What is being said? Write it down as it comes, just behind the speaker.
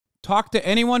Talk to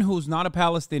anyone who's not a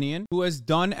Palestinian, who has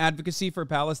done advocacy for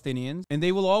Palestinians, and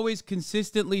they will always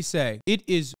consistently say, it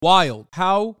is wild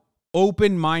how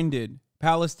open-minded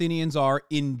Palestinians are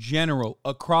in general,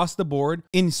 across the board,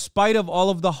 in spite of all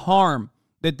of the harm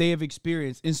that they have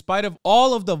experienced, in spite of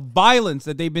all of the violence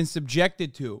that they've been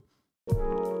subjected to.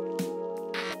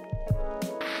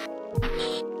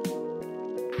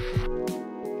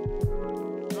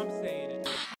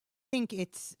 I think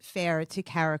it's fair to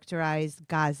characterize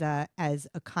Gaza as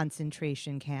a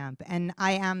concentration camp. And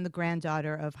I am the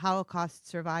granddaughter of Holocaust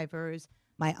survivors.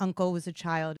 My uncle was a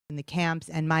child in the camps,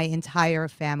 and my entire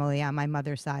family on my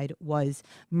mother's side was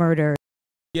murdered.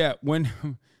 Yeah, when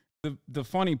the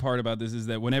funny part about this is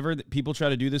that whenever people try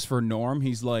to do this for Norm,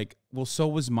 he's like, well, so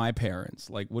was my parents.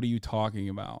 Like, what are you talking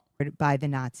about? By the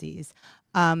Nazis.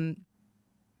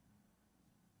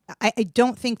 I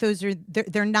don't think those are,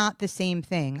 they're not the same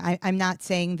thing. I'm not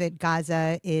saying that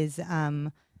Gaza is,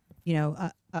 you know,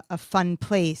 a fun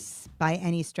place by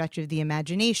any stretch of the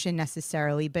imagination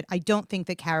necessarily, but I don't think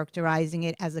that characterizing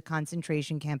it as a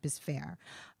concentration camp is fair.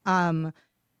 And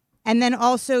then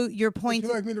also your point. Would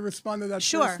you like me to respond to that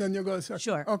Sure. first, then you'll go second?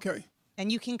 Sure. Okay. And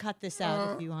you can cut this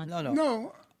out if you want.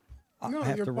 No,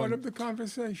 you're part of the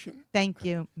conversation. Thank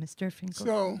you, Mr. Finkelstein.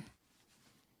 So,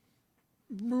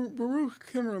 Baruch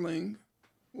Kimmerling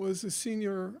was a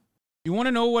senior. You want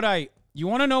to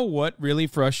know what really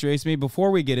frustrates me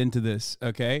before we get into this,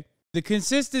 okay? The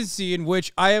consistency in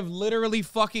which I have literally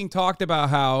fucking talked about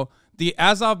how the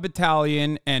Azov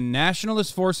battalion and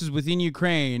nationalist forces within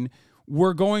Ukraine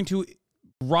were going to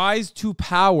rise to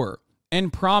power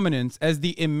and prominence as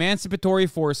the emancipatory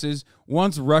forces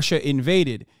once Russia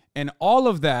invaded. And all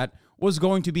of that was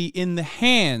going to be in the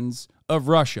hands of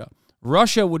Russia.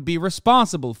 Russia would be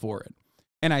responsible for it.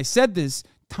 And I said this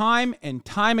time and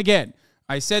time again.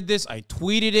 I said this, I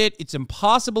tweeted it. It's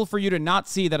impossible for you to not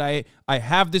see that I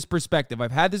have this perspective.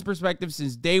 I've had this perspective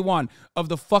since day one of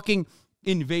the fucking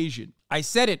invasion. I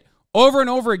said it over and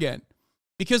over again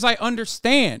because I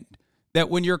understand that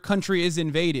when your country is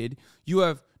invaded, you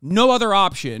have no other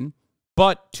option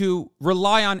but to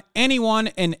rely on anyone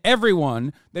and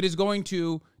everyone that is going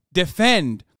to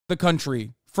defend the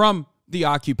country from the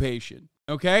occupation.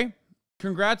 Okay?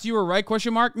 Congrats, you were right,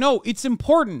 question mark? No, it's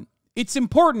important. It's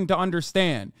important to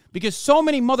understand because so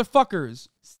many motherfuckers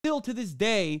still to this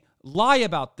day lie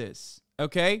about this.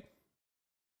 Okay?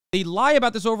 They lie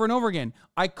about this over and over again.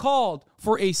 I called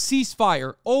for a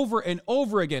ceasefire over and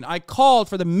over again. I called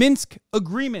for the Minsk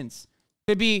agreements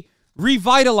to be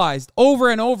revitalized over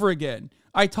and over again.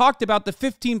 I talked about the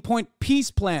 15-point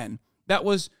peace plan that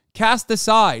was cast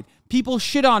aside. People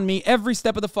shit on me every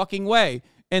step of the fucking way.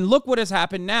 And look what has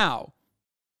happened now.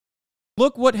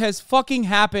 Look what has fucking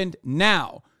happened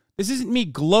now. This isn't me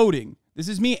gloating. This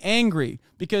is me angry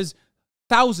because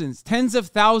thousands, tens of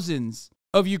thousands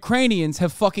of Ukrainians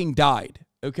have fucking died,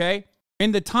 okay?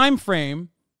 In the time frame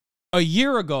a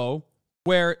year ago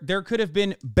where there could have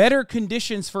been better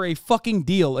conditions for a fucking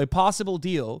deal, a possible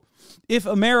deal, if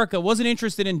America wasn't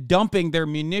interested in dumping their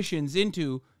munitions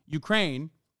into Ukraine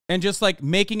and just like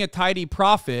making a tidy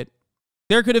profit,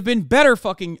 there could have been better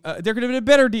fucking, there could have been a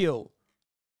better deal.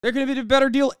 There could have been a better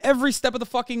deal every step of the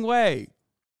fucking way.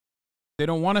 They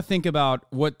don't want to think about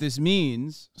what this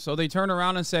means, so they turn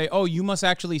around and say, oh, you must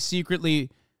actually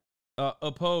secretly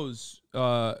oppose,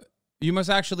 you must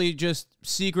actually just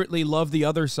secretly love the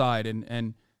other side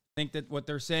and think that what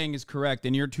they're saying is correct,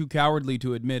 and you're too cowardly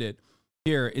to admit it.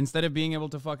 Here, instead of being able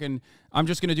to fucking, I'm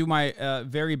just going to do my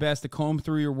very best to comb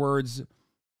through your words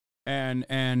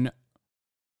and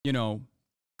you know,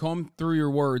 comb through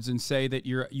your words and say that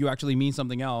you actually mean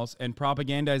something else and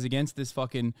propagandize against this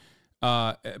fucking,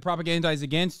 propagandize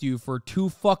against you for 2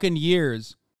 fucking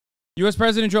years. U.S.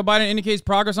 President Joe Biden indicates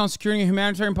progress on securing a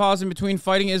humanitarian pause in between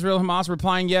fighting Israel and Hamas,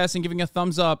 replying yes and giving a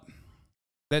thumbs up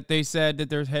that they said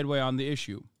that there's headway on the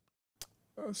issue.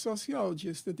 A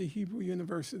sociologist at the Hebrew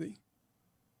University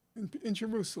in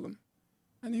Jerusalem,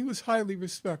 and he was highly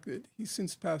respected. He's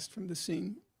since passed from the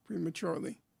scene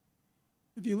prematurely.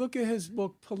 If you look at his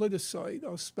book, Politicide,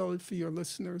 I'll spell it for your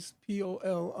listeners,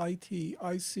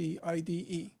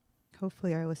 Politicide.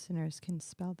 Hopefully our listeners can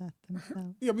spell that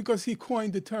themselves. Yeah, because he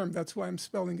coined the term. That's why I'm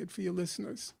spelling it for your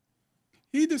listeners.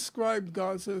 He described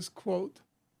Gaza as, quote,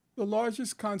 the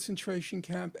largest concentration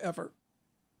camp ever.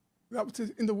 That was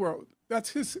in the world. That's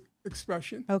his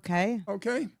expression. Okay.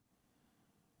 Okay?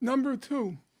 Number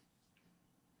 2,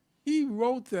 he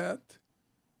wrote that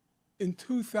in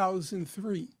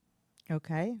 2003.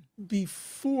 Okay.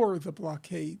 Before the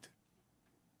blockade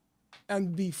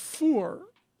and before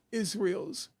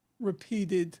Israel's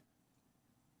repeated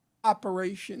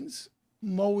operations,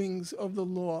 mowings of the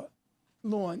law,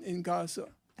 lawn in Gaza.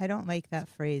 I don't like that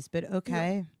phrase, but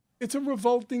okay. It's a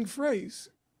revolting phrase.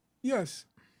 Yes.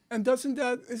 And isn't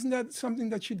that something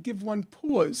that should give one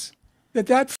pause?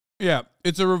 Yeah,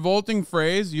 it's a revolting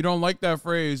phrase. You don't like that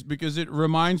phrase because it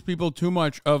reminds people too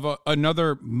much of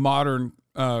another modern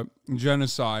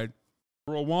genocide,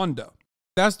 Rwanda.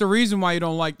 That's the reason why you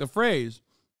don't like the phrase.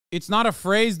 It's not a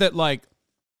phrase that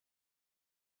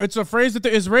it's a phrase that the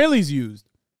Israelis used.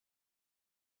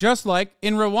 Just like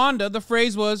in Rwanda, the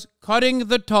phrase was cutting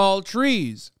the tall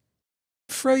trees.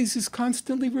 Phrase is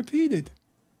constantly repeated.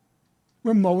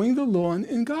 We're mowing the lawn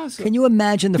in Gaza. Can you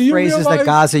imagine the phrases that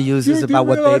Gaza uses about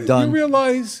what they've done? You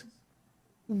realize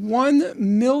 1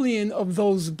 million of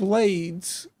those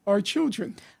blades are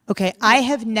children. Okay, I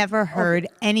have never heard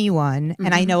anyone,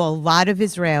 and I know a lot of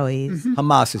Israelis,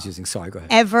 Hamas is using, sorry, go ahead,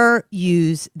 ever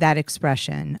use that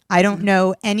expression. I don't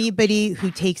know anybody who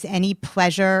takes any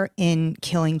pleasure in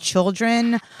killing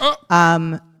children.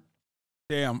 Damn,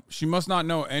 she must not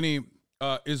know any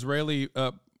Israeli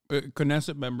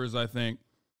Knesset members, I think.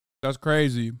 That's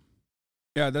crazy.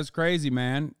 Yeah, that's crazy,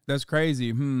 man. That's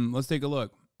crazy. Let's take a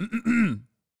look.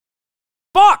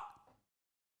 Fuck!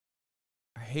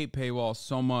 I hate paywalls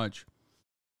so much.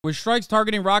 With strikes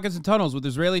targeting rockets and tunnels, with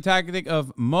Israeli tactic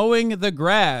of mowing the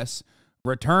grass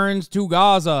returns to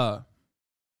Gaza.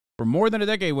 For more than a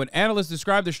decade, when analysts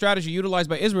describe the strategy utilized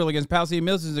by Israel against Palestinian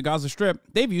militants in the Gaza Strip,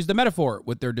 they've used a metaphor.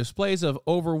 With their displays of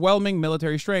overwhelming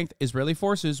military strength, Israeli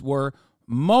forces were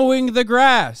mowing the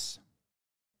grass.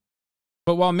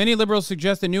 But while many liberals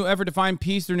suggest a new effort to find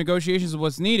peace through negotiations is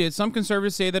what's needed, some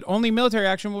conservatives say that only military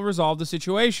action will resolve the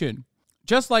situation.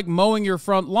 Just like mowing your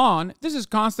front lawn, this is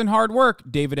constant hard work.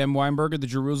 David M. Weinberger, the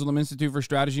Jerusalem Institute for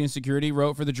Strategy and Security,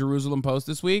 wrote for the Jerusalem Post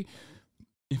this week.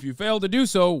 If you fail to do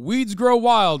so, weeds grow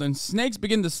wild and snakes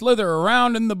begin to slither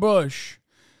around in the bush.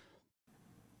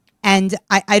 And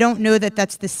I don't know that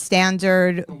that's the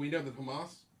standard. We know that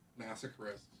Hamas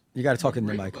massacrists. You got to talk in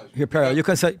the mic. Here, Perry, you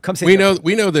can say, come say. We know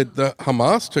that the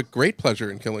Hamas took great pleasure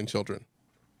in killing children.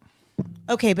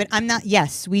 Okay, but I'm not.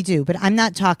 Yes, we do, but I'm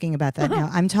not talking about that now.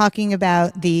 I'm talking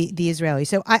about the Israeli.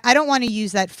 So I don't want to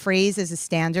use that phrase as a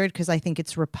standard because I think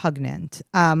it's repugnant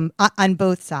on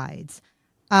both sides.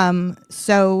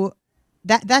 So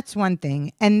that's one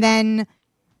thing, and then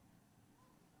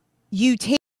you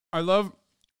take. I love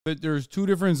that there's two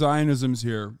different Zionisms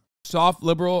here. Soft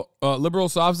liberal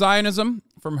soft Zionism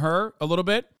from her a little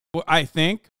bit, I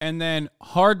think, and then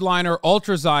hardliner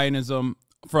ultra Zionism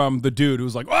from the dude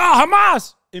who's like, "Oh,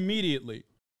 Hamas!" immediately.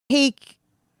 Take,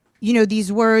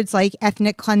 these words like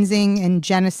ethnic cleansing and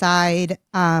genocide,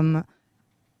 but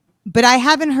I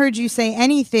haven't heard you say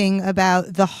anything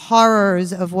about the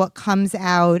horrors of what comes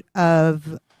out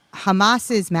of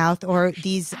Hamas's mouth or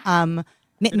these.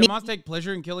 Did Hamas take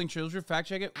pleasure in killing children? Fact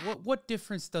check it. What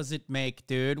difference does it make,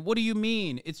 dude? What do you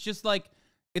mean? It's just like,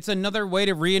 it's another way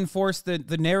to reinforce the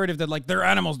narrative that, like, they're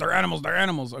animals,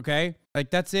 okay? Like,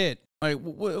 that's it. Like,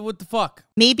 what the fuck?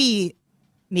 Maybe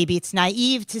it's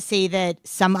naive to say that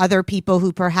some other people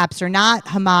who perhaps are not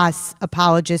Hamas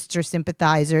apologists or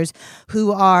sympathizers,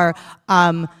 who are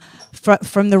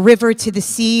from the river to the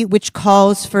sea, which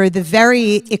calls for the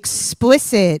very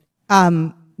explicit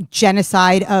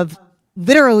genocide of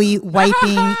literally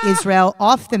wiping Israel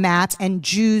off the map and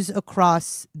Jews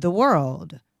across the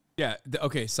world. Yeah,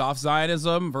 okay, soft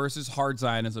Zionism versus hard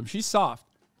Zionism. She's soft.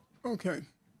 Okay.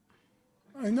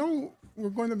 I know we're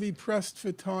going to be pressed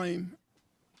for time,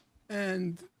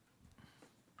 and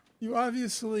you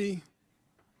obviously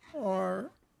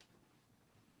are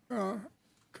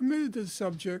committed to the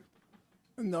subject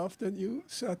enough that you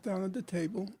sat down at the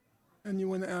table and you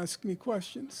want to ask me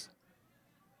questions.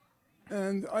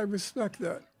 And I respect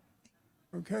that,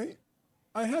 okay?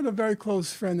 I had a very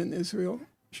close friend in Israel.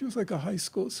 She was like a high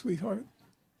school sweetheart.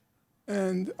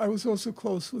 And I was also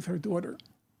close with her daughter.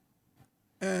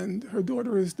 And her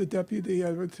daughter is the deputy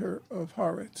editor of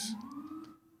Haaretz,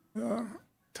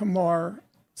 Tamar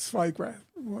Zweigrath,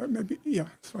 or maybe, yeah,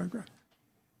 Zweigrath.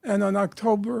 And on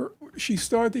October, she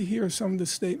started to hear some of the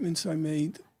statements I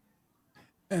made,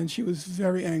 and she was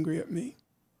very angry at me.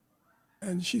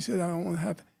 And she said, I don't want to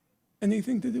have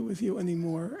anything to do with you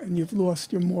anymore, and you've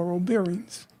lost your moral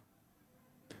bearings.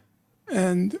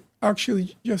 And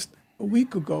actually, just a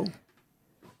week ago,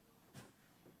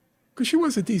 because she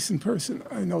was a decent person,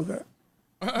 I know that.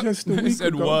 Just a week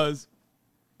said ago, was.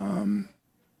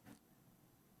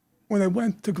 when I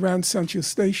went to Grand Central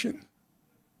Station,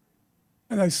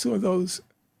 and I saw those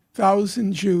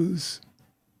 1,000 Jews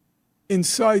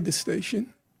inside the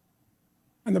station,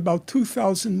 and about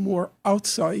 2,000 more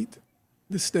outside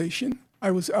the station.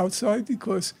 I was outside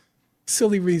because,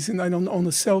 silly reason, I don't own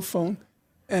a cell phone,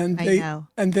 And I know.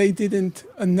 they didn't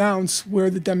announce where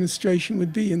the demonstration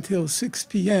would be until 6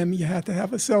 p.m. You had to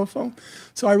have a cell phone.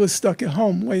 So I was stuck at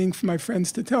home waiting for my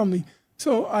friends to tell me.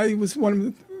 So I was one of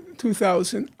the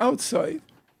 2,000 outside.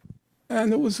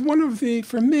 And it was one of the,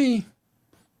 for me,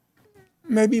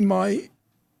 maybe my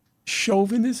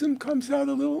chauvinism comes out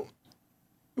a little.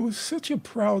 It was such a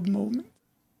proud moment,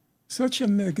 such a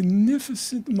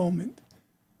magnificent moment,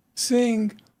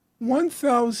 seeing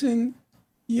 1,000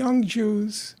 young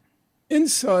Jews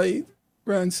inside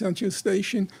Grand Central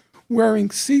Station wearing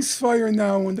 "Ceasefire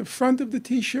Now" on the front of the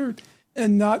T-shirt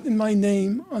and not in my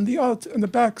name on the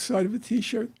back side of the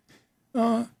T-shirt.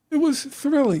 It was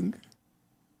thrilling,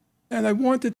 and I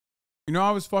wanted. You know,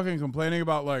 I was fucking complaining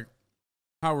about like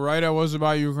how right I was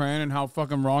about Ukraine and how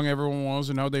fucking wrong everyone was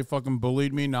and how they fucking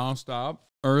bullied me nonstop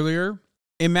earlier.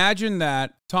 Imagine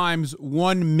that times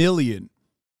 1 million.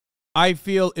 I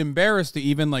feel embarrassed to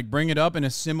even like bring it up in a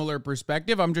similar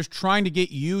perspective. I'm just trying to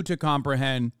get you to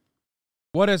comprehend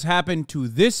what has happened to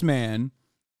this man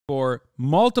for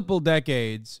multiple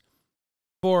decades,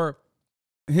 for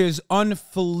his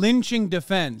unflinching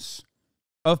defense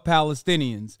of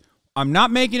Palestinians. I'm not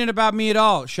making it about me at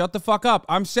all. Shut the fuck up.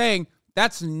 I'm saying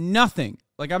that's nothing.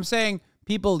 Like I'm saying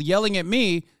people yelling at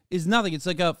me is nothing. It's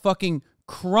like a fucking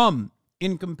crumb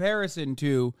in comparison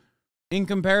to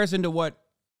what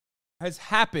has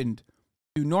happened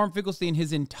to Norm Finkelstein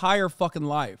his entire fucking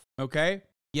life, okay?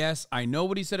 Yes, I know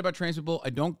what he said about trans people.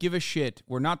 I don't give a shit.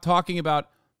 We're not talking about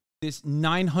this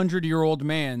 900-year-old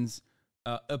man's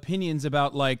opinions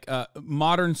about, like,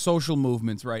 modern social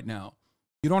movements right now.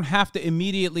 You don't have to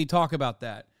immediately talk about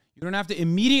that. You don't have to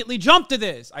immediately jump to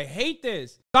this. I hate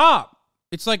this. Stop.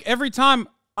 It's like every time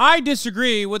I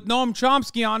disagree with Noam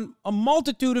Chomsky on a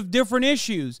multitude of different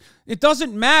issues, it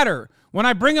doesn't matter. When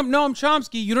I bring up Noam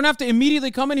Chomsky, you don't have to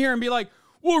immediately come in here and be like,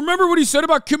 well, remember what he said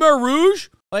about Khmer Rouge?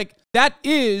 Like, that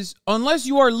is, unless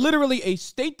you are literally a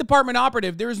State Department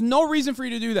operative, there is no reason for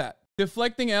you to do that.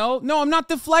 Deflecting L? No, I'm not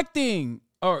deflecting.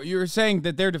 Oh, you're saying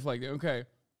that they're deflecting. Okay.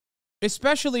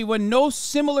 Especially when no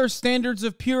similar standards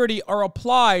of purity are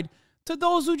applied to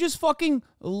those who just fucking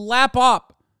lap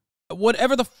up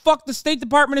whatever the fuck the State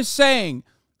Department is saying.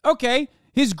 Okay,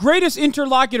 his greatest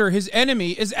interlocutor, his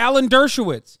enemy, is Alan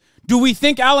Dershowitz. Do we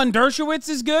think Alan Dershowitz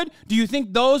is good? Do you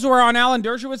think those who are on Alan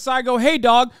Dershowitz's side go, hey,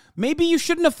 dog, maybe you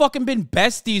shouldn't have fucking been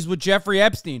besties with Jeffrey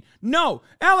Epstein? No,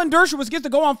 Alan Dershowitz gets to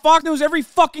go on Fox News every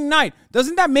fucking night.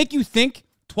 Doesn't that make you think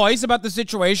twice about the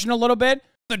situation a little bit?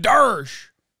 The Dersh.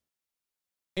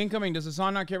 Incoming, does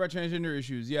Hasan not care about transgender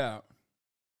issues? Yeah,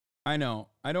 I know.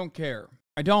 I don't care.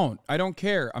 I don't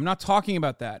care. I'm not talking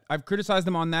about that. I've criticized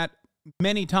him on that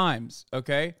many times,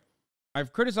 okay?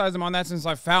 I've criticized him on that since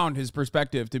I found his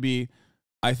perspective to be,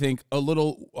 I think, a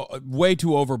little, way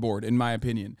too overboard, in my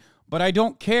opinion. But I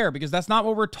don't care because that's not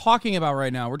what we're talking about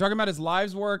right now. We're talking about his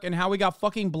life's work and how he got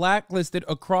fucking blacklisted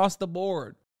across the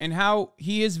board and how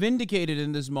he is vindicated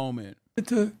in this moment.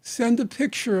 To send a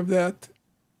picture of that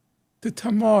to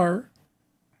Tamar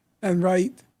and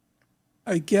write,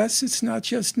 I guess it's not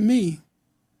just me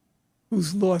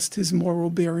who's lost his moral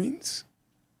bearings.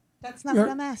 That's not what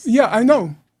I'm asking. Yeah, I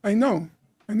know.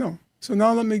 So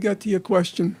now let me get to your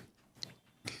question.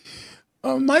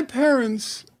 My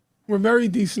parents were very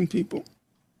decent people.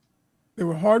 They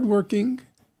were hardworking.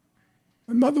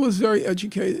 My mother was very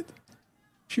educated.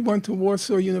 She went to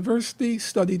Warsaw University,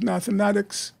 studied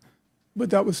mathematics, but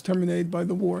that was terminated by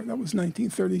the war. That was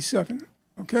 1937,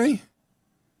 okay?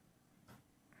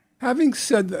 Having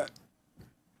said that,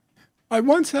 I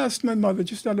once asked my mother,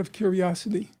 just out of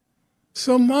curiosity,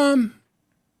 so Mom,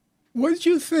 what did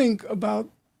you think about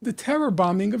the terror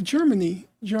bombing of Germany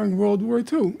during World War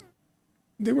II?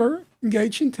 They were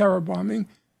engaged in terror bombing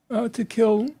to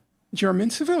kill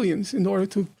German civilians in order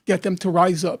to get them to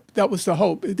rise up. That was the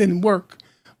hope. It didn't work.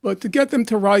 But to get them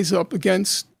to rise up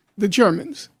against the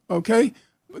Germans, okay?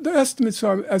 The estimates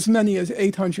are as many as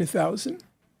 800,000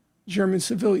 German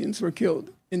civilians were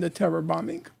killed in the terror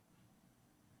bombing.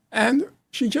 And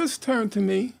she just turned to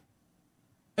me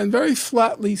and very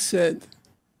flatly said,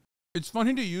 it's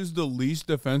funny to use the least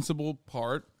defensible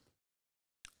part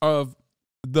of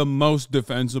the most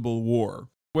defensible war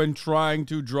when trying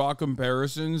to draw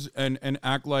comparisons and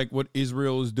act like what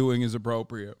Israel is doing is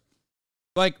appropriate.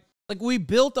 Like we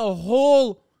built a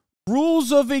whole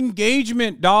rules of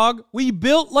engagement, dog. We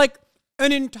built like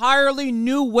an entirely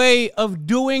new way of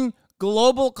doing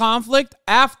global conflict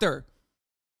after.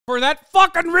 For that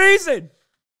fucking reason.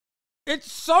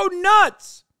 It's so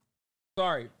nuts.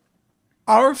 Sorry.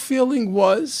 Our feeling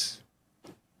was,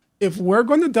 if we're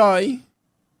going to die,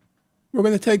 we're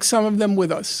going to take some of them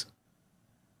with us.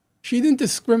 She didn't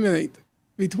discriminate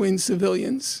between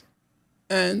civilians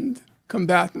and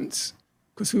combatants,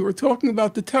 because we were talking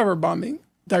about the terror bombing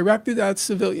directed at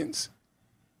civilians.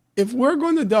 If we're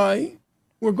going to die,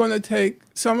 we're going to take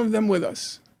some of them with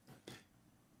us.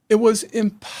 It was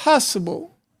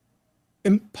impossible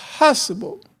in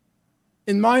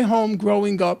my home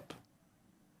growing up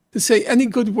to say any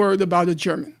good word about a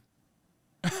German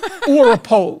or a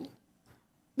Pole.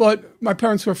 But my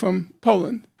parents were from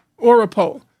Poland, or a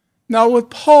Pole. Now with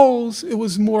Poles, it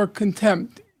was more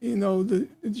contempt. You know, the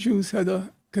Jews had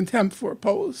a contempt for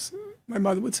Poles. My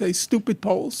mother would say, stupid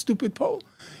Pole, stupid Pole.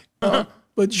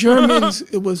 But Germans,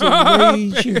 it was a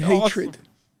raging hatred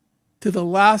to the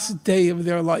last day of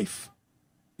their life,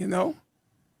 you know?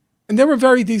 And they were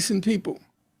very decent people.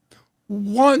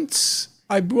 Once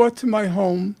I brought to my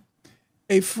home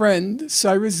a friend,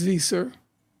 Cyrus Wieser,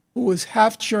 who was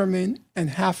half German and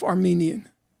half Armenian.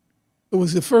 It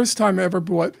was the first time I ever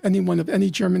brought anyone of any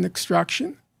German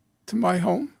extraction to my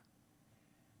home.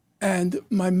 And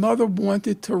my mother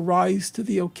wanted to rise to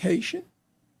the occasion.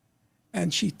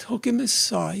 And she took him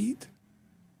aside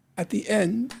at the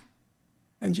end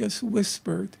and just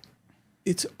whispered,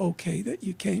 "It's okay that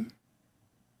you came."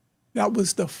 That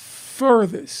was the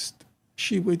furthest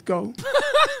she would go.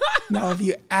 Now, if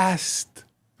you asked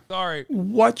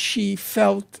what she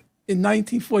felt in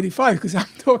 1945, because I'm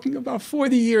talking about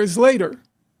 40 years later,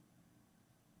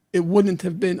 it wouldn't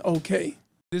have been okay.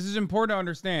 This is important to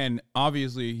understand.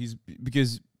 Obviously,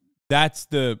 because that's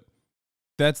the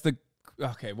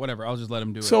okay, whatever. I'll just let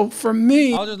him do it. So for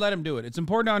me, I'll just let him do it. It's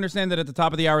important to understand that at the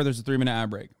top of the hour, there's a 3-minute ad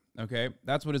break. Okay,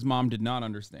 that's what his mom did not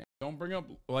understand. Don't bring up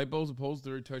light bulbs opposed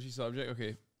to a touchy subject.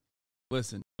 Okay,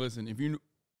 listen.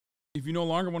 If you no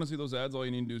longer want to see those ads, all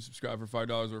you need to do is subscribe for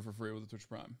 $5 or for free with a Twitch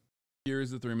Prime. Here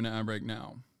is the 3-minute ad break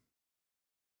now.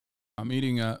 I'm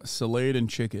eating a salad and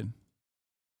chicken.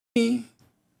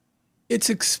 It's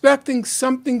expecting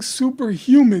something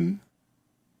superhuman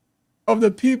of the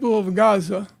people of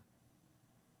Gaza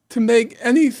to make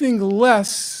anything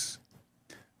less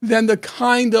than the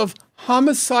kind of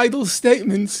homicidal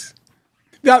statements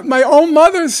that my own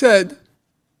mother said.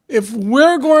 If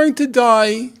we're going to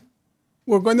die,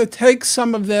 we're going to take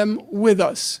some of them with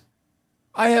us.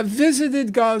 I have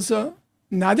visited Gaza,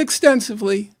 not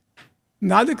extensively,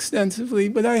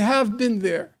 but I have been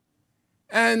there.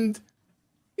 And,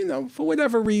 you know, for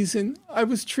whatever reason, I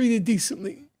was treated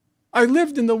decently. I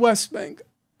lived in the West Bank.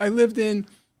 I lived in,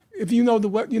 if you know the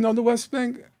West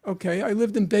Bank? Okay, I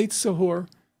lived in Beit Sahur,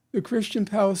 the Christian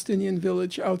Palestinian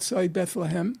village outside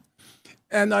Bethlehem.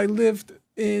 And I lived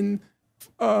in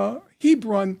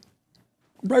Hebron,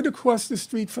 right across the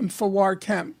street from Fawar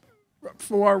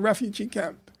refugee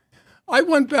camp. I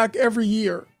went back every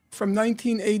year from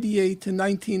 1988 to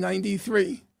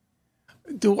 1993.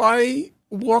 Do I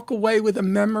walk away with a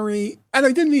memory? And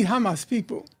I didn't meet Hamas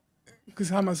people, because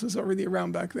Hamas was already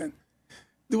around back then.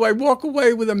 Do I walk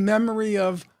away with a memory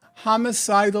of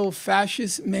homicidal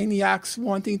fascist maniacs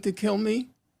wanting to kill me?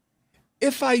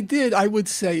 If I did, I would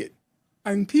say it.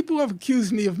 And people have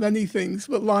accused me of many things,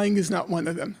 but lying is not one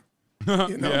of them.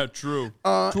 You know? Yeah, true.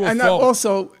 And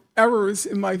also, errors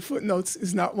in my footnotes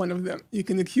is not one of them. You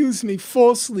can accuse me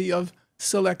falsely of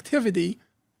selectivity.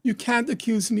 You can't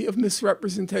accuse me of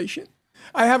misrepresentation.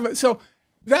 So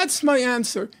that's my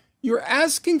answer. You're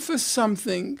asking for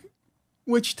something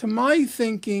which, to my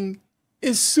thinking,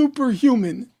 is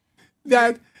superhuman,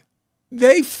 that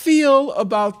they feel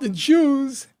about the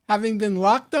Jews having been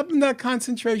locked up in that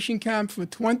concentration camp for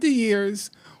 20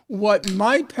 years, what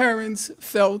my parents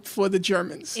felt for the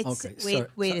Germans.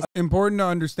 Wait. Important to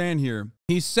understand here.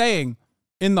 He's saying,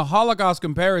 in the Holocaust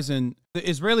comparison, the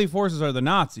Israeli forces are the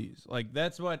Nazis. Like,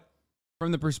 that's what,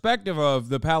 from the perspective of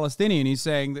the Palestinian, he's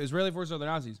saying the Israeli forces are the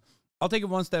Nazis. I'll take it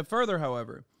one step further,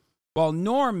 however. While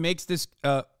Norm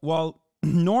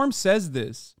says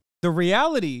this, the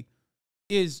reality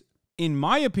is, in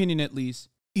my opinion at least,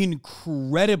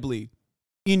 incredibly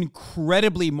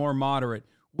more moderate,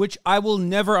 which I will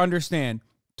never understand.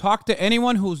 Talk to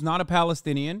anyone who's not a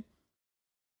Palestinian,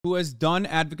 who has done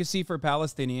advocacy for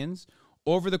Palestinians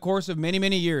over the course of many,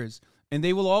 many years, and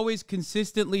they will always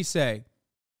consistently say,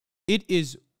 it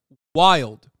is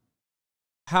wild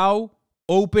how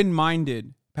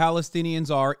open-minded Palestinians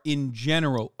are in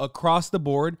general, across the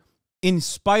board, in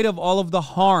spite of all of the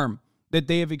harm that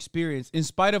they have experienced, in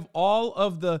spite of all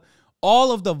of the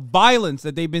violence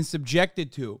that they've been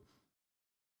subjected to.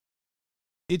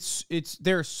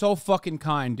 They're so fucking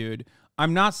kind, dude.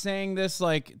 I'm not saying this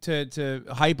like to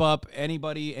hype up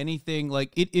anybody, anything.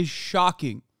 Like, it is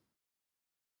shocking.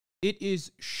 It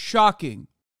is shocking.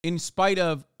 In spite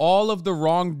of all of the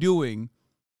wrongdoing,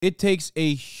 it takes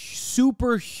a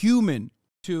superhuman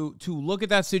to look at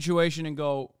that situation and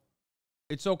go,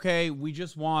 it's okay. We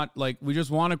just want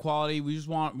equality. We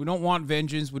don't want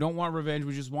vengeance. We don't want revenge.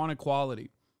 We just want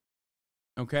equality.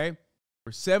 Okay?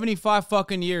 For 75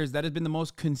 fucking years, that has been the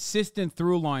most consistent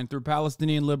through line through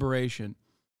Palestinian liberation.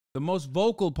 The most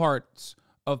vocal parts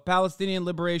of Palestinian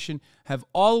liberation have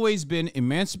always been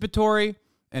emancipatory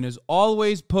and has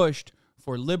always pushed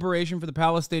for liberation for the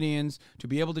Palestinians to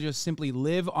be able to just simply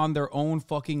live on their own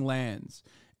fucking lands.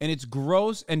 And it's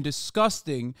gross and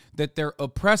disgusting that their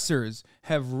oppressors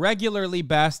have regularly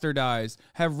bastardized,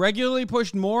 have regularly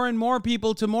pushed more and more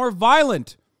people to more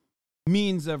violent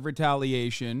means of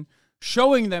retaliation,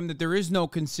 showing them that there is no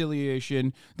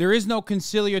conciliation, there is no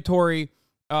conciliatory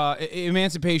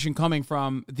emancipation coming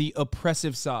from the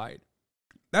oppressive side.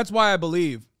 That's why I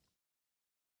believe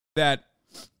that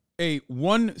a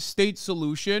one-state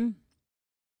solution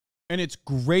and its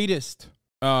greatest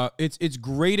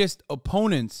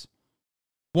opponents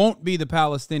won't be the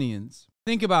Palestinians.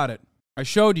 Think about it. I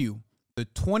showed you the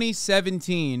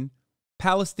 2017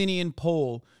 Palestinian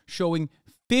poll showing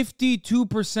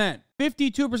 52%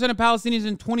 of Palestinians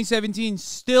in 2017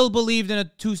 still believed in a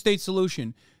two-state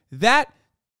solution. That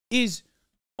is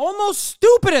almost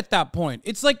stupid at that point.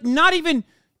 It's like not even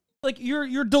like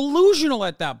you're delusional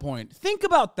at that point. Think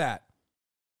about that.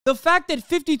 The fact that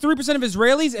 53% of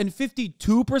Israelis and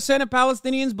 52% of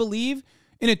Palestinians believe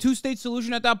in a two-state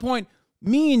solution at that point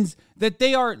means that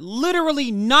they are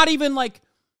literally not even like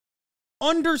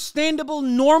understandable,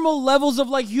 normal levels of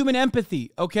like human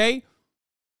empathy, okay?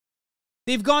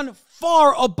 They've gone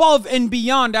far above and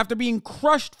beyond after being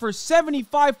crushed for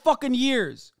 75 fucking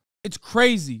years. It's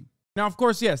crazy. Now, of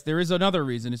course, yes, there is another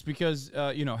reason. It's because,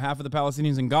 half of the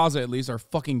Palestinians in Gaza, at least, are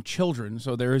fucking children.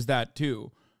 So there is that,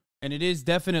 too. And it is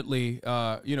definitely,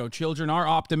 children are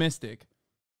optimistic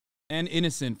and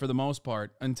innocent for the most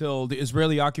part until the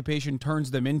Israeli occupation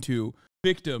turns them into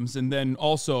victims. And then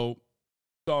also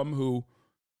some who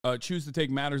choose to take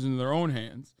matters into their own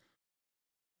hands.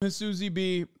 Miss Susie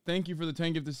B, thank you for the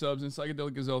 10 gifted subs. And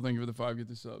Psychedelic Gazelle, thank you for the 5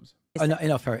 gifted subs.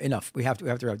 Enough. We have to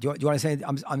wrap. Do you want to say?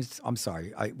 I'm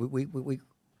sorry.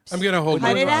 I'm going to hold my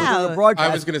Cut it tongue. out. I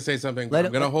was going to say something. But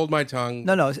I'm going to hold my tongue.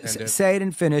 No. Say it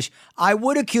and finish. I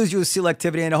would accuse you of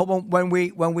selectivity, and I hope when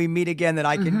we meet again that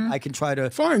I can try to.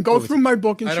 Fine, go through my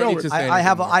book and I don't show need it. to say I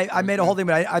have. anything more. I made a whole thing,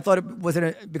 but I thought it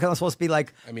wasn't because I'm supposed to be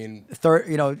like. I mean,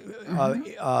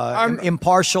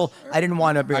 impartial. I didn't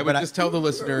want to. I would just tell the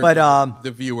listeners,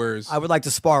 the viewers, I would like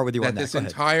to spar with you that on that. this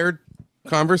entire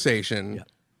conversation,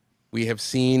 we have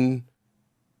seen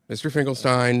Mr.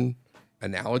 Finkelstein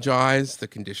analogize the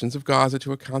conditions of Gaza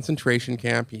to a concentration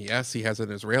camp. Yes, he has an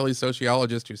Israeli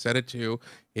sociologist who said it too.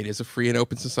 It is a free and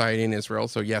open society in Israel.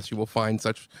 So yes, you will find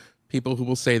such people who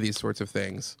will say these sorts of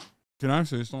things. Can I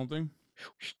say something?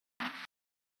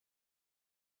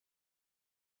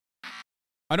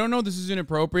 I don't know if this is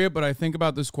inappropriate, but I think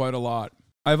about this quite a lot.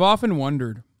 I've often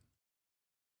wondered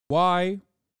why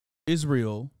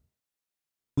Israel,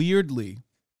 weirdly,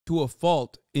 to a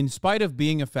fault, in spite of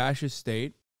being a fascist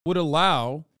state, would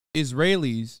allow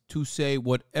Israelis to say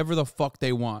whatever the fuck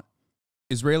they want.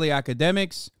 Israeli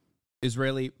academics,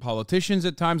 Israeli politicians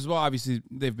at times, well, obviously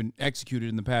they've been executed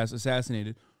in the past,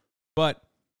 assassinated. But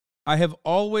I have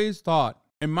always thought,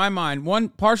 in my mind, one,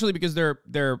 partially because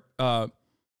they're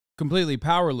completely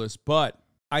powerless, but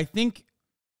I think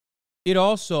it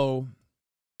also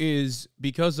is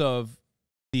because of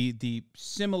the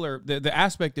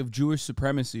aspect of Jewish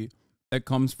supremacy that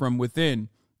comes from within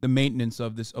the maintenance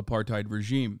of this apartheid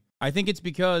regime. I think it's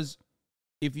because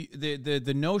if you,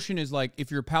 the notion is like, if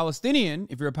you're a Palestinian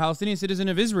citizen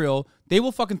of Israel, they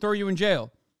will fucking throw you in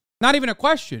jail. Not even a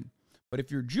question. But if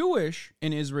you're Jewish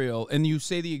in Israel and you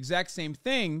say the exact same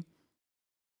thing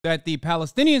that the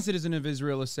Palestinian citizen of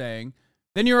Israel is saying,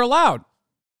 then you're allowed.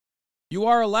 You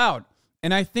are allowed.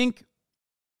 And I think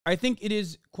it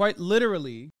is quite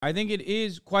literally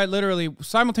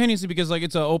simultaneously because like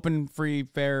it's an open, free,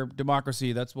 fair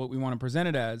democracy. That's what we want to present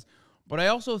it as. But I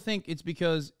also think it's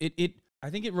because I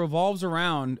think it revolves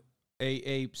around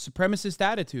a supremacist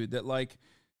attitude that like,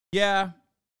 yeah,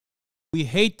 we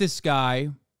hate this guy.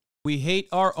 We hate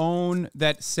our own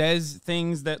that says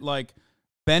things that like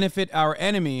benefit our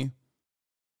enemy,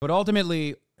 but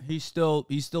ultimately he's still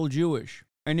Jewish.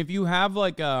 And if you have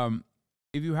like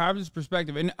if you have this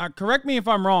perspective, and correct me if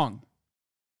I'm wrong,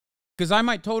 because I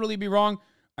might totally be wrong.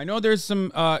 I know there's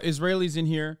some Israelis in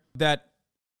here that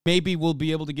maybe will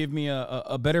be able to give me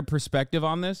a better perspective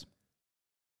on this,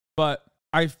 but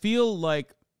I feel like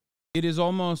it is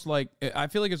almost like, I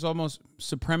feel like it's almost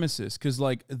supremacist, because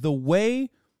like the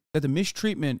way that the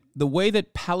mistreatment, the way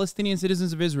that Palestinian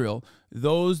citizens of Israel,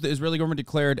 those the Israeli government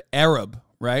declared Arab,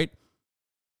 right?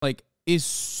 Like, is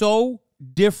so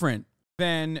different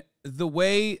than the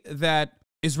way that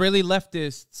Israeli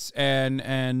leftists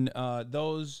and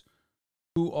those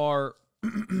who are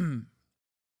the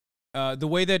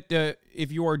way that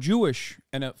if you are Jewish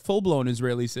and a full-blown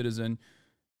Israeli citizen,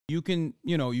 you can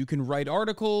write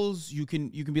articles, you can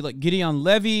be like Gideon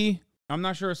Levy. I'm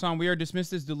not sure, Hasan, we are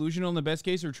dismissed as delusional in the best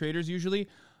case, or traitors usually.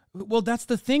 Well, that's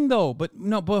the thing though. But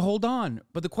hold on.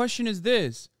 But the question is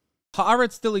this: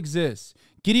 Haaretz still exists.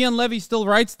 Gideon Levy still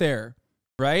writes there,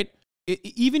 right?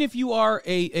 Even if you are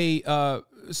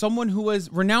someone who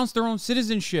has renounced their own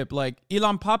citizenship, like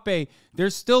Ilan Pape,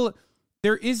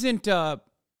 there isn't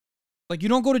like, you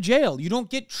don't go to jail. You don't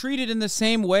get treated in the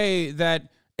same way that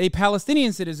a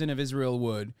Palestinian citizen of Israel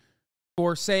would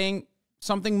for saying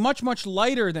something much, much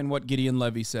lighter than what Gideon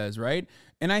Levy says, right?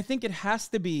 And I think it has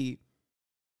to be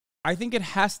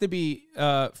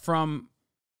from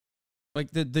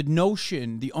like the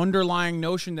notion, the underlying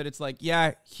notion that it's like,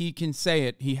 yeah, he can say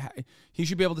it. He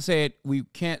should be able to say it. We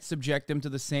can't subject him to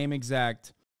the same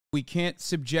exact. We can't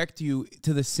subject you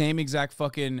to the same exact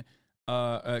fucking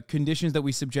conditions that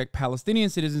we subject Palestinian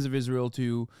citizens of Israel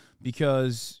to,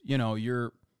 because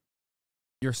you're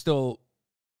still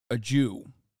a Jew.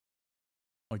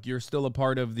 Like, you're still a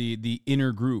part of the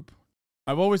inner group.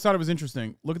 I've always thought it was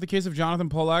interesting. Look at the case of Jonathan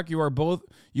Polak. You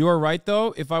are right,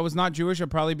 though. If I was not Jewish,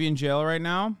 I'd probably be in jail right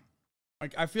now.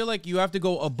 Like, I feel like you have to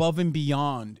go above and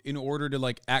beyond in order to,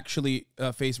 like, actually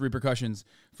face repercussions.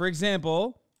 For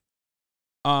example,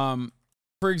 I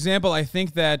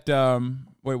think that,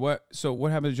 wait, what? So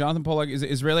what happened to Jonathan Polak? Is an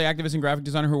Israeli activist and graphic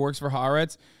designer who works for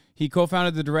Haaretz. He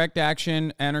co-founded the Direct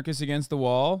Action Anarchists Against the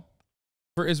Wall.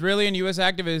 For Israeli and U.S.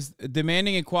 activists,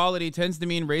 demanding equality tends to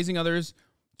mean raising others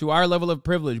to our level of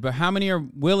privilege. But how many are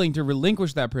willing to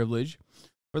relinquish that privilege?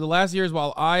 For the last years,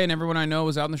 while I and everyone I know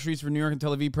was out in the streets for New York and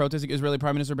Tel Aviv protesting Israeli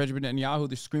Prime Minister Benjamin Netanyahu,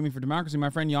 they're screaming for democracy, my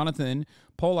friend Jonathan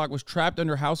Polak was trapped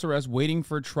under house arrest waiting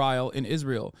for trial in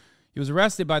Israel. He was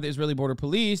arrested by the Israeli border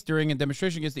police during a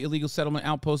demonstration against the illegal settlement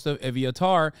outpost of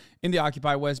Eviatar in the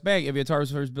occupied West Bank. Eviatar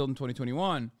was first built in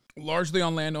 2021, largely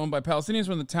on land owned by Palestinians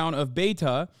from the town of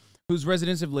Beita, whose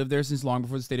residents have lived there since long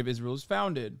before the state of Israel was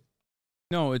founded.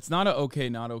 No, it's not a okay,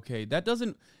 not okay. That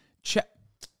doesn't...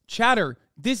 Chatter,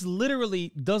 this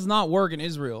literally does not work in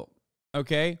Israel,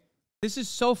 okay? This is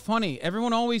so funny.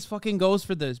 Everyone always fucking goes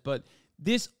for this, but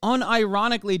this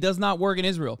unironically does not work in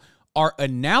Israel. Our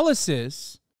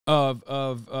analysis of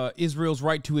Israel's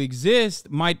right to exist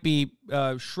might be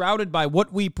shrouded by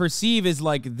what we perceive as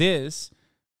like this.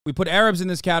 We put Arabs in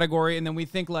this category, and then we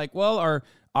think like, well, our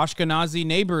Ashkenazi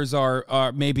neighbors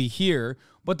are maybe here.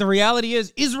 But the reality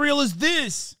is, Israel is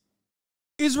this.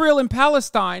 Israel and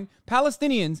Palestine,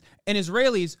 Palestinians and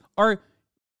Israelis are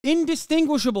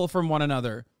indistinguishable from one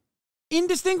another.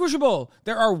 Indistinguishable.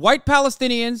 There are white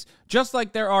Palestinians, just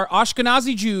like there are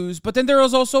Ashkenazi Jews, but then there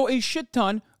is also a shit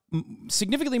ton,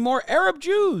 significantly more Arab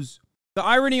Jews. The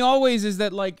irony always is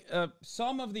that like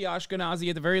some of the Ashkenazi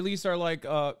at the very least are like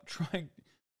are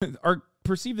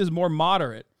perceived as more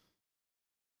moderate.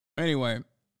 Anyway,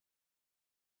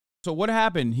 so what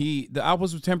happened? The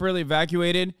outpost was temporarily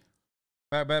evacuated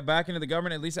back into the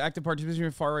government. At least active participation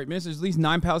in far-right ministers. At least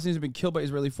 9 Palestinians have been killed by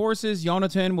Israeli forces.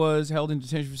 Jonathan was held in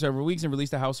detention for several weeks and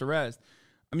released to house arrest.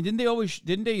 I mean,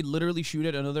 didn't they literally shoot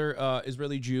at another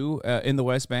Israeli Jew in the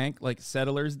West Bank, like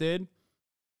settlers did?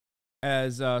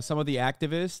 As some of the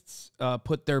activists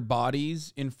put their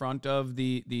bodies in front of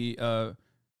the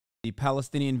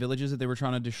Palestinian villages that they were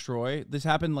trying to destroy. This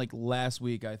happened like last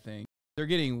week, I think. They're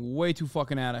getting way too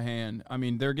fucking out of hand. I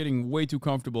mean, they're getting way too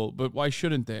comfortable, but why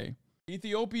shouldn't they?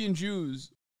 Ethiopian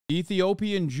Jews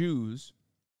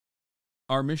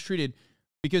are mistreated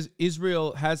because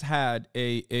Israel has had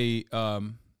a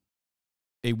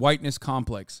whiteness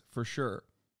complex, for sure.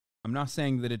 I'm not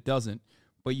saying that it doesn't,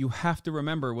 but you have to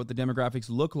remember what the demographics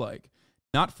look like.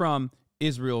 Not from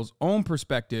Israel's own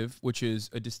perspective, which is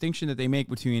a distinction that they make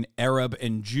between Arab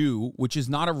and Jew, which is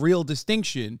not a real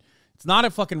distinction. It's not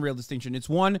a fucking real distinction. It's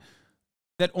one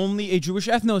that only a Jewish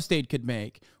ethno-state could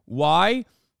make. Why?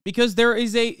 Because there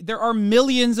are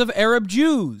millions of Arab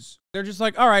Jews. They're just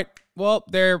like, all right, well,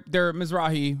 they're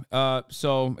Mizrahi,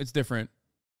 so it's different.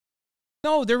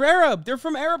 No, they're Arab. They're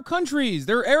from Arab countries.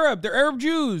 They're Arab. They're Arab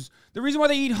Jews. The reason why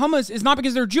they eat hummus is not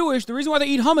because they're Jewish. The reason why they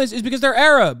eat hummus is because they're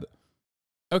Arab.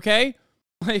 Okay?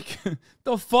 Like,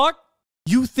 the fuck?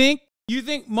 You think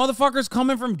motherfuckers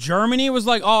coming from Germany was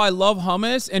like, oh, I love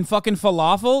hummus and fucking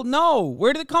falafel? No.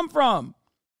 Where did it come from?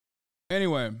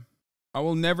 Anyway, I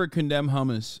will never condemn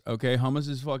hummus, okay? Hummus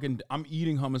is fucking... I'm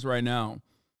eating hummus right now.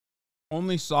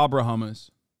 Only Sabra hummus.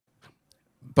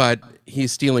 But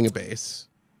he's stealing a base.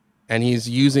 And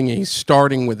he's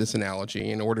starting with this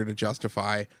analogy in order to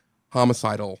justify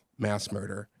homicidal mass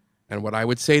murder. And what I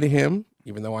would say to him,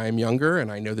 even though I am younger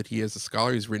and I know that he is a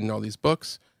scholar, he's written all these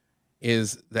books,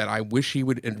 is that I wish he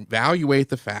would evaluate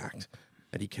the fact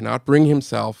that he cannot bring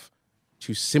himself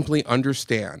to simply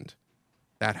understand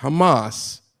that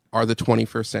Hamas are the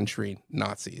 21st century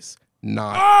Nazis,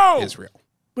 not Israel.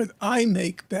 But I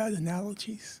make bad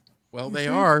analogies. Well, they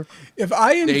are. If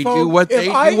I invoke, they do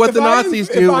what the Nazis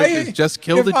do, which is just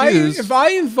kill the Jews. If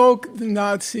I invoke the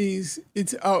Nazis,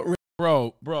 it's outrageous.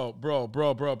 Bro.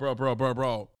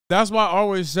 That's why I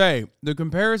always say the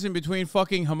comparison between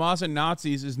fucking Hamas and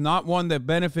Nazis is not one that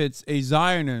benefits a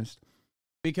Zionist,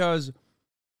 because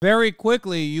very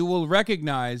quickly you will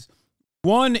recognize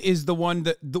one is the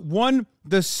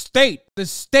state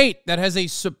that has a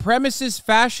supremacist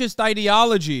fascist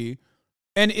ideology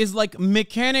and is like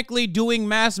mechanically doing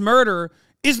mass murder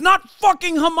is not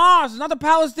fucking Hamas. It's not the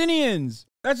Palestinians.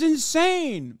 That's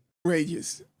insane.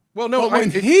 Outrageous. Well, no, but when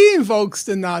he invokes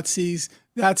the Nazis,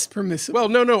 that's permissible. Well,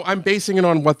 no, I'm basing it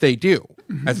on what they do,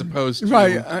 as opposed to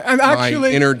and actually,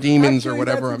 my inner demons or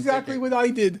whatever. That's exactly what I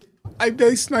did. I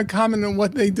based my comment on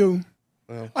what they do.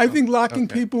 I think locking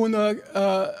people in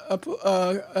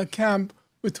a camp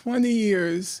for 20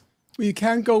 years, where you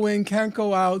can't go in, can't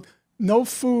go out, no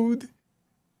food,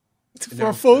 for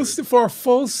a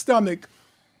full stomach,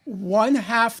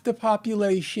 1/2 the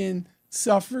population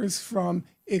suffers from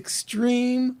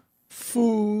extreme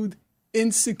food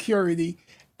insecurity.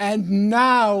 And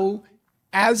now,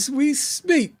 as we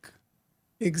speak,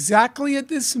 exactly at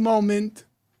this moment,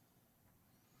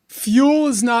 fuel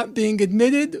is not being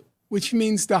admitted, which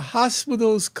means the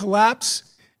hospitals collapse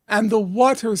and the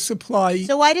water supply.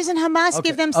 So why doesn't Hamas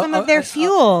give them some of their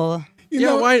fuel?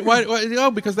 Why?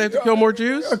 Oh, because they have to kill more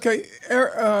Jews? Okay,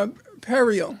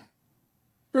 Periel.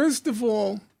 First of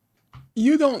all,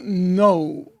 you don't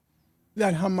know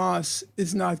that Hamas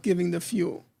is not giving the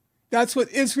fuel. That's what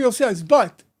Israel says.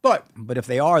 But if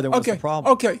they are, then what's the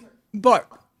problem? Okay, but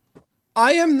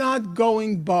I am not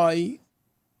going by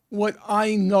what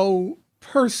I know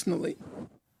personally.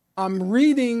 I'm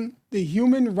reading the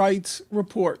human rights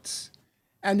reports,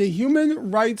 and the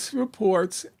human rights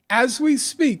reports, as we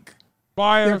speak,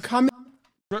 they're coming.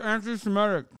 They're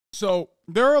anti-Semitic. So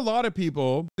there are a lot of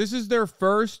people. This is their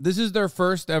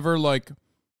first ever like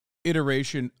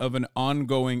iteration of an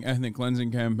ongoing ethnic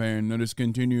cleansing campaign that has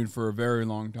continued for a very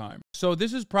long time. So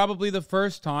this is probably the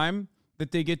first time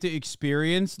that they get to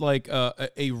experience like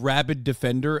a rabid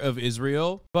defender of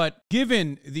Israel. But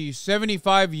given the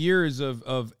 75 years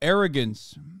of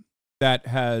arrogance that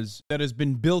has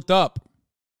been built up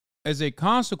as a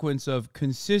consequence of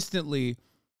consistently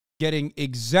getting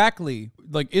exactly,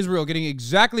 like Israel getting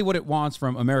exactly what it wants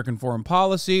from American foreign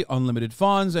policy, unlimited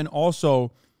funds, and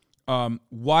also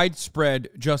widespread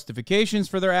justifications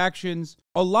for their actions.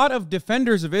 A lot of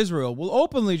defenders of Israel will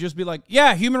openly just be like,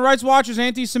 yeah, Human Rights Watch is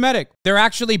anti-Semitic. They're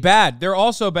actually bad. They're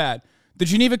also bad. The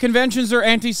Geneva Conventions are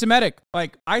anti-Semitic.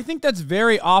 Like, I think that's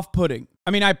very off-putting.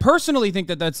 I mean, I personally think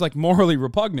that that's like morally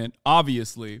repugnant,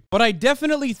 obviously, but I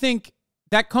definitely think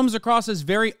that comes across as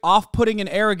very off-putting and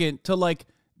arrogant to like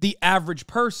the average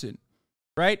person,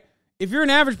 right? If you're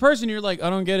an average person, you're like, I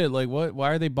don't get it. Like, what?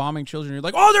 Why are they bombing children? You're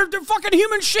like, oh, they're fucking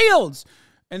human shields.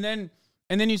 And then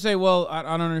you say, well, I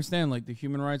don't understand. Like, the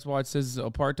Human Rights Watch says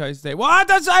apartheid state. Well,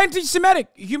 that's anti-Semitic.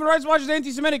 Human Rights Watch is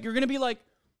anti-Semitic. You're gonna be like,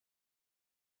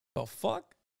 the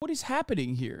fuck? What is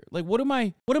happening here? Like, what am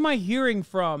I hearing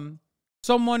from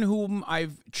someone whom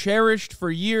I've cherished for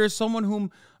years, someone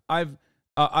whom I've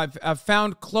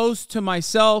found close to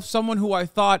myself, someone who I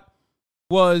thought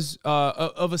was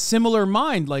of a similar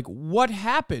mind? Like, what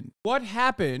happened? What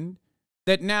happened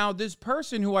that now this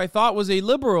person who I thought was a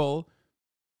liberal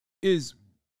is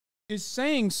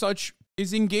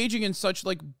engaging in such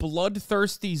like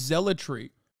bloodthirsty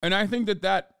zealotry? And I think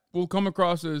that will come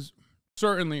across as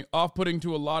certainly off-putting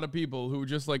to a lot of people who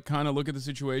just like kind of look at the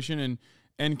situation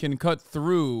and can cut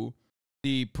through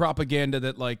the propaganda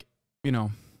that, like, you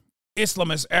know,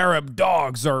 Islamist Arab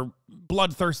dogs are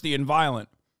bloodthirsty and violent.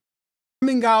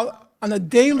 Coming out on a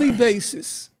daily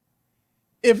basis.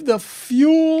 If the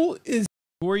fuel is...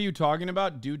 Who are you talking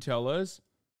about? Do tell us.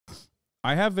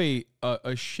 I have a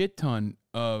shit ton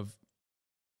of...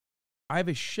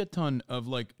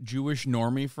 like Jewish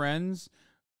normie friends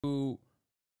who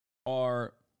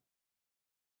are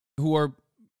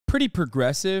pretty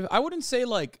progressive. I wouldn't say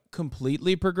like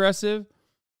completely progressive,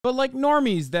 but like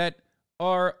normies that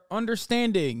are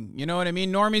understanding. You know what I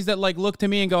mean? Normies that like look to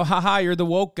me and go, haha, you're the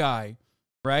woke guy.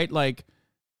 Right? Like,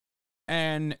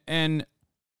 and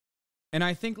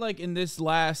I think like in this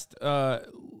last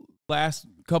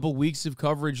couple weeks of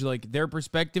coverage, like their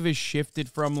perspective has shifted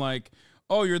from like,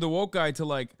 oh, you're the woke guy to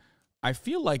like, I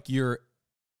feel like you're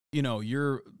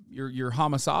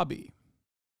Hasanabi.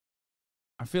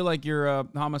 I feel like you're a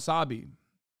Hasanabi. You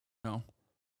know,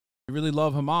 you really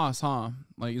love Hamas, huh?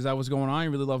 Like, is that what's going on?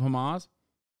 You really love Hamas?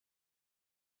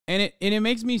 And it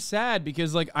makes me sad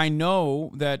because like I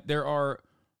know that there are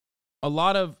a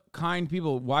lot of kind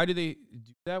people. Why do they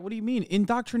do that? What do you mean?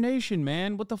 Indoctrination,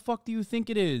 man. What the fuck do you think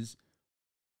it is?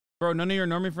 Bro, none of your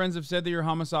normie friends have said that you're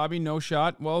Hasanabi, no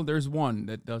shot. Well, there's one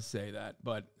that does say that,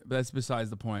 but that's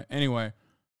besides the point. Anyway,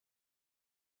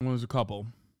 there's a couple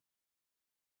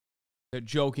that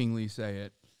jokingly say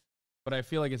it, but I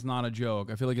feel like it's not a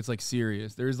joke. I feel like it's like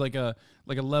serious. There's like a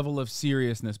level of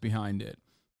seriousness behind it,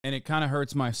 and it kind of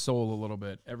hurts my soul a little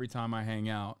bit every time I hang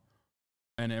out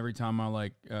and every time I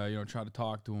like try to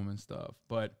talk to them and stuff.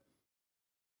 But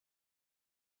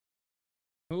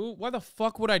why the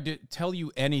fuck would I tell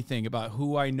you anything about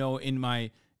who I know in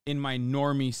my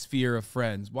normie sphere of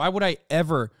friends? Why would I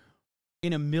ever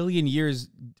in a million years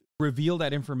reveal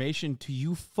that information to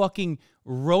you fucking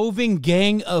roving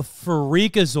gang of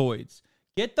freakazoids?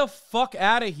 Get the fuck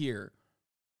out of here.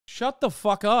 Shut the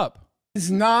fuck up.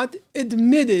 Is not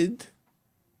admitted,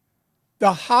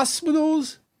 the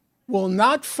hospitals will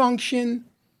not function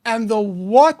and the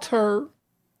water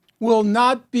will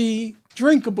not be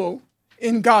drinkable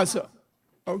in Gaza.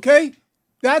 Okay?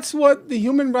 That's what the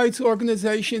human rights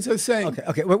organizations are saying.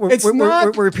 Okay.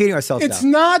 We're repeating ourselves It's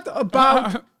now. not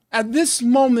about, at this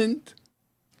moment,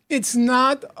 it's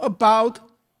not about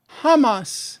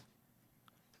Hamas.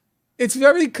 It's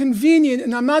very convenient,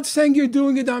 and I'm not saying you're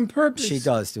doing it on purpose. She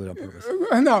does do it on purpose.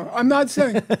 No, I'm not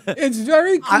saying. It's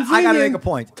very convenient I gotta make a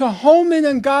point. to home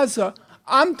in Gaza.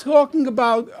 I'm homing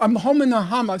on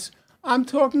Hamas. I'm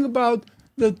talking about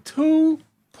the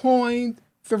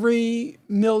 2.3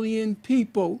 million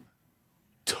people.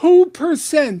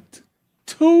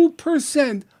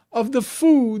 2% of the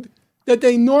food that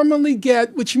they normally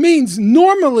get, which means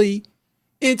normally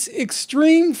it's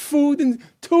extreme food, and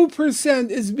 2%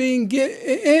 is being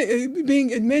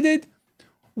admitted.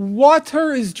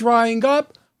 Water is drying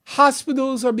up.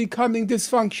 Hospitals are becoming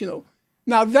dysfunctional.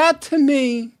 Now that to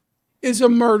me is a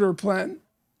murder plan.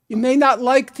 You may not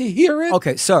like to hear it.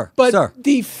 Okay, sir. But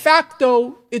de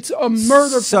facto, it's a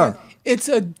murder plan. It's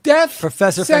a death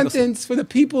sentence for the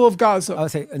people of Gaza. I would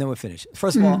say, and then we'll finish.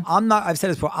 First of all, I've said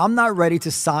this before, I'm not ready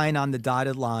to sign on the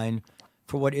dotted line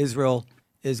for what Israel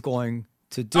is going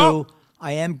to do. Oh.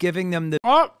 I am giving them the...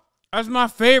 Oh, that's my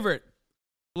favorite.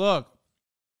 Look,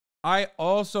 I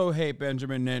also hate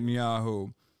Benjamin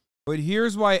Netanyahu. But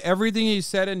here's why everything he's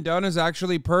said and done is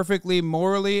actually perfectly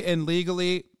morally and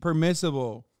legally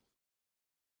permissible.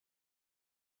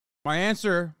 My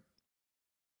answer,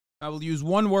 I will use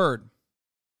one word.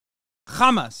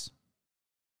 Hamas.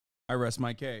 I rest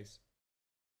my case.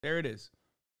 There it is.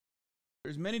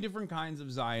 There's many different kinds of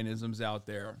Zionisms out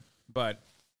there, but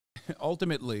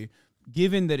ultimately,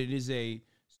 given that it is a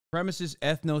supremacist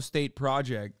ethno-state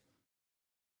project,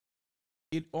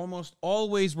 it almost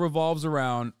always revolves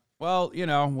around, well, you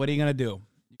know, what are you going to do?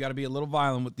 You got to be a little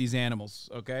violent with these animals,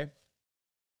 okay?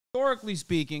 Historically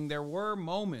speaking, there were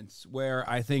moments where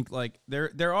I think, like,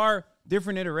 there are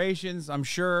different iterations, I'm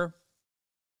sure.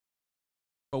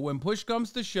 But when push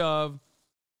comes to shove,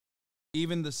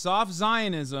 even the soft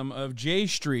Zionism of J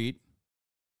Street,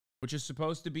 which is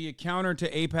supposed to be a counter to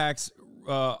AIPAC's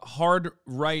hard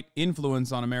right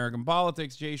influence on American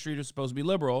politics, J Street is supposed to be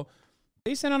liberal.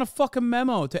 They sent out a fucking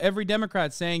memo to every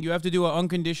Democrat saying you have to do an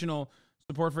unconditional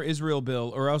support for Israel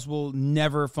bill or else we'll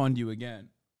never fund you again.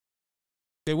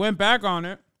 They went back on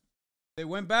it. They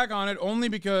went back on it only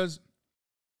because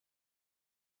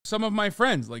some of my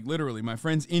friends, like literally my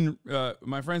friends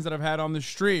that I've had on the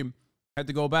stream, had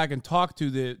to go back and talk to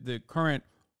the current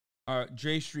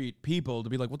J Street people to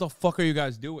be like, what the fuck are you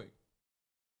guys doing?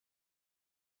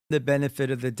 The benefit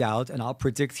of the doubt, and I'll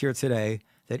predict here today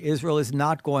that Israel is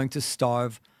not going to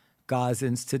starve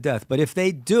Gazans to death. But if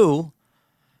they do,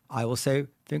 I will say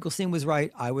Finkelstein was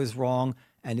right, I was wrong,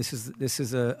 and this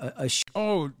is a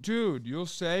oh, dude, you'll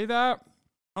say that?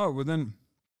 Oh, well then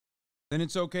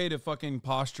it's okay to fucking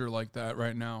posture like that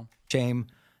right now. Shame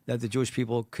that the Jewish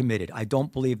people committed. I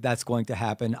don't believe that's going to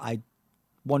happen. I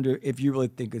wonder if you really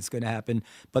think it's going to happen.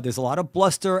 But there's a lot of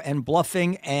bluster and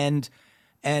bluffing and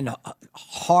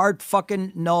hard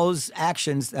fucking nose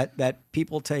actions that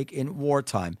people take in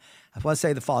wartime. I want to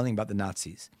say the following about the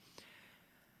Nazis.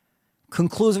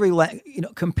 Conclusory,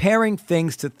 comparing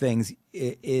things to things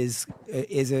is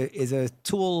a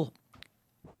tool.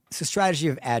 It's a strategy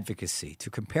of advocacy. To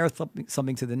compare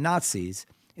something to the Nazis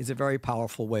is a very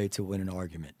powerful way to win an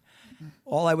argument.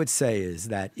 All I would say is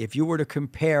that if you were to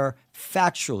compare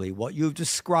factually what you've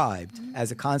described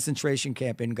as a concentration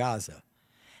camp in Gaza,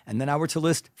 and then I were to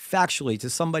list factually to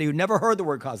somebody who never heard the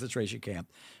word concentration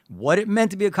camp, what it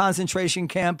meant to be a concentration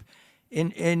camp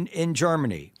in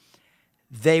Germany,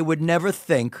 they would never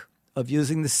think of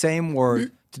using the same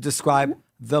word to describe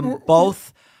them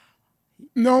both.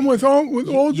 No, with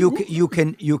all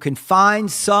You can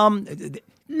find some,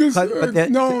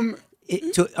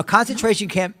 a concentration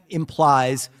camp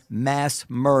implies mass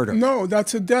murder. No,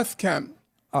 that's a death camp.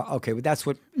 Okay, but that's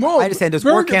what No, I understand. There's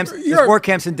war camps. There's war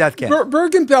camps and death camps.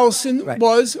 Bergen-Belsen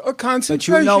was a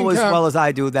concentration camp. But you know as well as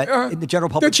I do that the general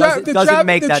public doesn't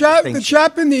make that distinction. The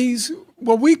Japanese,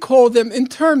 what we call them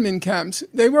internment camps,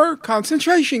 they were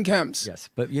concentration camps. Yes,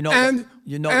 but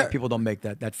that people don't make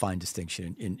that fine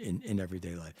distinction in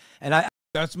everyday life. And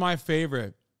that's my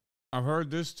favorite. I've heard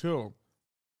this too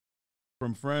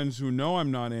from friends who know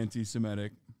I'm not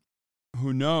anti-Semitic,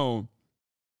 who know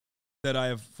that I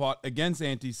have fought against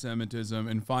anti-Semitism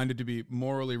and find it to be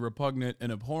morally repugnant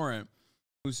and abhorrent,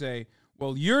 who say,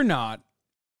 well, you're not,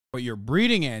 but you're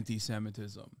breeding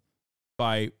anti-Semitism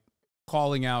by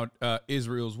calling out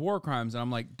Israel's war crimes. And I'm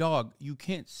like, dog, you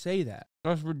can't say that.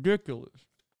 That's ridiculous.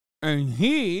 And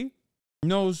he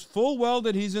knows full well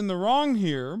that he's in the wrong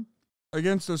here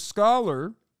against a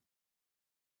scholar.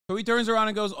 So he turns around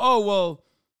and goes, oh, well,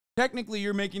 technically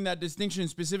you're making that distinction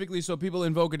specifically so people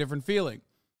invoke a different feeling.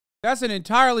 That's an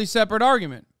entirely separate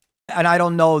argument. And I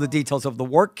don't know the details of the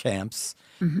work camps,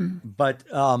 but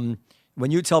when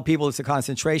you tell people it's a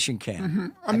concentration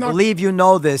camp, I believe you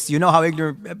know this. You know how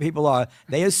ignorant people are.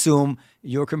 They assume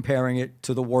you're comparing it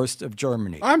to the worst of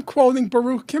Germany. I'm quoting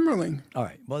Baruch Kimmerling. All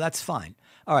right. Well, that's fine.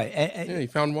 All right. Yeah, you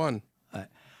found one.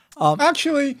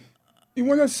 Actually, you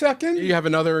want a second? You have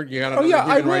another. You got another yeah,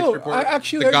 human I rights will. report?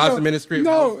 Actually, the Gaza Ministry of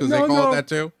Health, because they call it that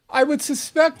too? I would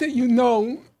suspect that you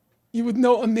would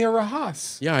know Amira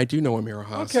Haas. Yeah, I do know Amira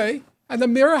Haas. Okay. And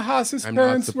Amira Haas's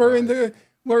parents were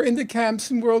in the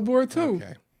camps in World War II.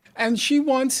 Okay. And she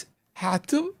once had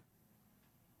to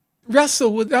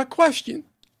wrestle with that question.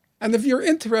 And if you're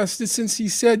interested, since he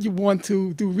said you want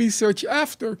to do research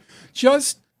after,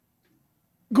 just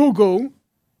Google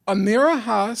Amira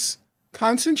Haas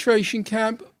concentration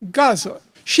camp, Gaza.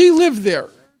 She lived there,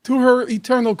 to her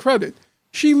eternal credit.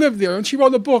 She lived there, and she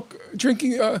wrote a book,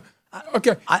 Drinking...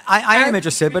 okay. I am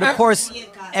interested, but of course,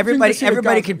 everybody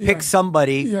can pick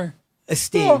somebody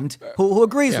esteemed who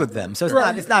agrees with them. So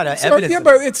it's not evidence. Yeah,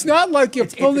 but it's not like you're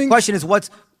pulling... The question is what?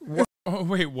 Oh,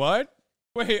 wait, what?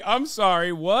 Wait, I'm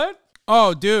sorry, what?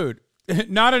 Oh, dude,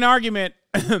 not an argument.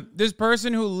 This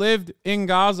person who lived in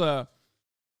Gaza,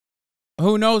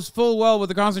 who knows full well what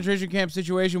the concentration camp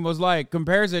situation was like,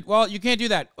 compares it. Well, you can't do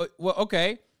that. Well,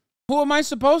 okay. Who am I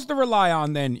supposed to rely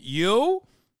on then? You?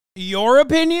 Your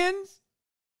opinions?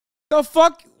 The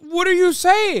fuck? What are you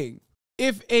saying?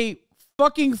 If a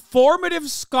fucking formative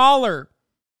scholar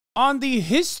on the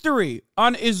history,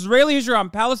 on Israeli history,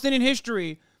 on Palestinian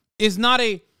history, is not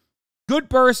a good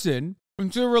person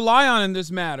to rely on in this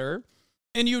matter,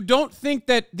 and you don't think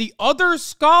that the other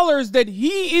scholars that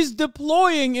he is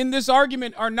deploying in this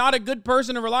argument are not a good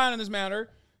person to rely on in this matter,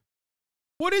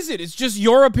 what is it? It's just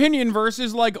your opinion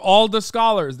versus like all the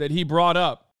scholars that he brought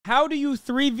up. How do you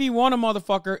 3v1 a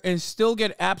motherfucker and still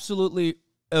get absolutely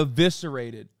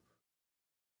eviscerated?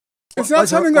 It's not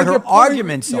something like her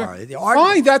arguments are. The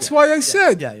arguments, fine, that's why I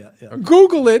said. Yeah.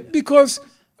 Google it, because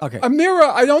Okay. Amira,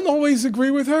 I don't always agree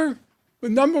with her,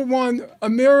 but number one,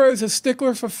 Amira is a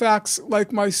stickler for facts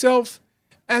like myself,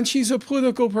 and she's a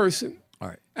political person. All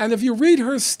right. And if you read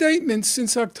her statements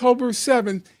since October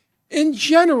 7th, in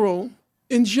general,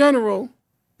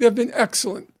 they've been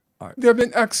excellent. All right. They've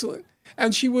been excellent.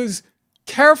 And she was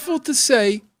careful to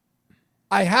say,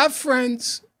 I have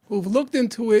friends who've looked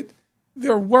into it.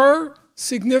 There were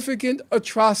significant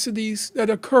atrocities that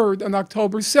occurred on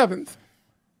October 7th.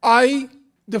 I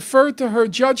defer to her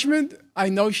judgment. I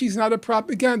know she's not a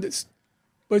propagandist,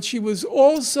 but she was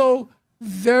also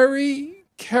very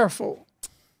careful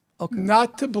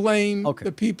not to blame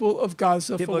the people of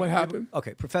Gaza for what happened.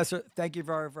 Okay, Professor, thank you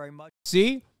very, very much.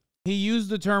 See, he used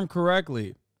the term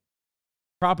correctly.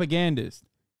 Propagandist.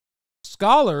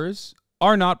 Scholars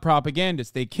are not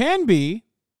propagandists. They can be,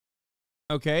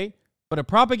 okay? But a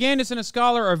propagandist and a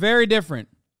scholar are very different.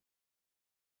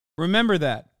 Remember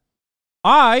that.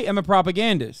 I am a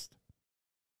propagandist.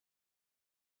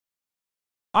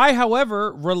 I,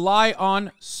 however, rely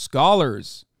on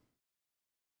scholars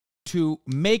to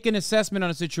make an assessment on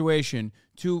a situation,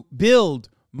 to build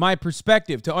my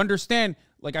perspective, to understand.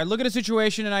 Like, I look at a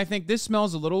situation and I think this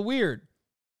smells a little weird.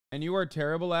 And you are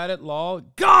terrible at it, lol.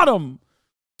 Got him!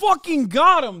 Fucking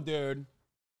got him, dude.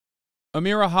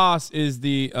 Amira Haas is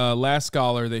the last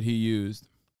scholar that he used.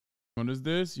 What is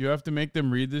this? You have to make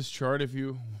them read this chart if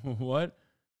you... What?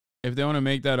 If they want to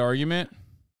make that argument?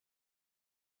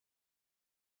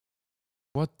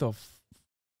 What the...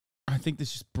 I think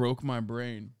this just broke my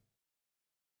brain.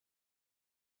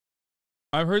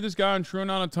 I've heard this guy on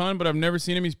TrueAnon a ton, but I've never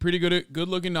seen him. He's pretty good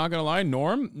looking, not gonna lie.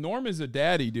 Norm is a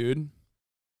daddy, dude.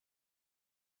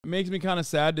 It makes me kind of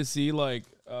sad to see like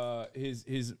his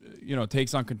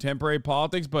takes on contemporary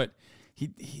politics, but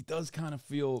he does kind of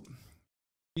feel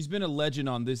he's been a legend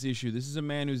on this issue. This is a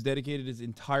man who's dedicated his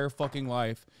entire fucking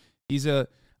life.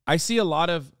 I see a lot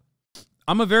of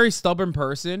I'm a very stubborn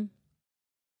person.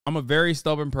 And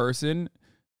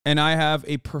I have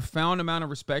a profound amount of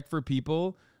respect for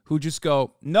people who just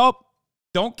go, nope,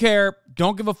 don't care,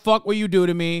 don't give a fuck what you do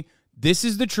to me. This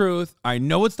is the truth. I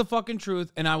know it's the fucking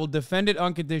truth, and I will defend it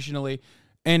unconditionally.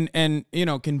 And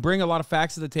can bring a lot of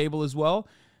facts to the table as well.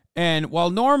 And while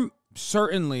Norm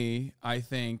certainly, I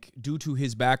think, due to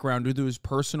his background, due to his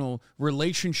personal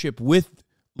relationship with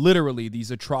literally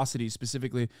these atrocities,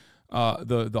 specifically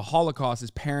the Holocaust,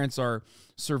 his parents are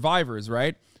survivors,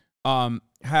 right? Can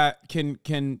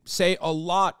say a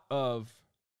lot of...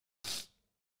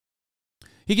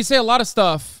 He can say a lot of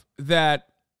stuff that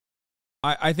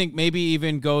I think maybe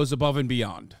even goes above and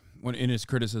beyond in his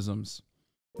criticisms.